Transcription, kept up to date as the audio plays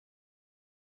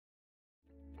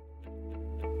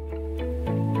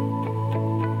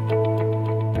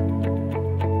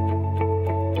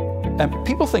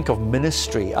People think of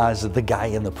ministry as the guy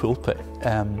in the pulpit.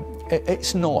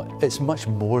 It's not. It's much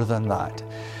more than that.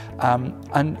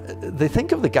 And they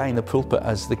think of the guy in the pulpit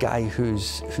as the guy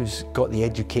who's got the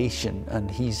education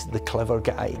and he's the clever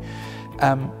guy.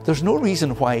 There's no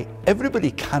reason why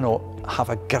everybody cannot have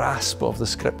a grasp of the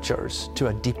scriptures to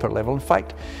a deeper level. In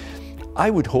fact, I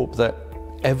would hope that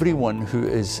everyone who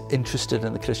is interested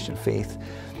in the Christian faith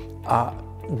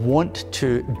want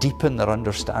to deepen their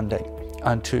understanding,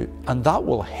 and that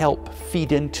will help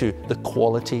feed into the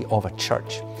quality of a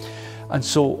church. And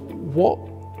so what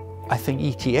I think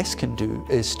ETS can do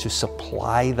is to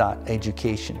supply that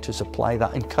education, to supply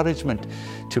that encouragement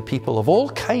to people of all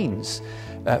kinds,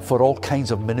 for all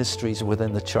kinds of ministries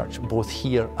within the church, both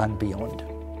here and beyond.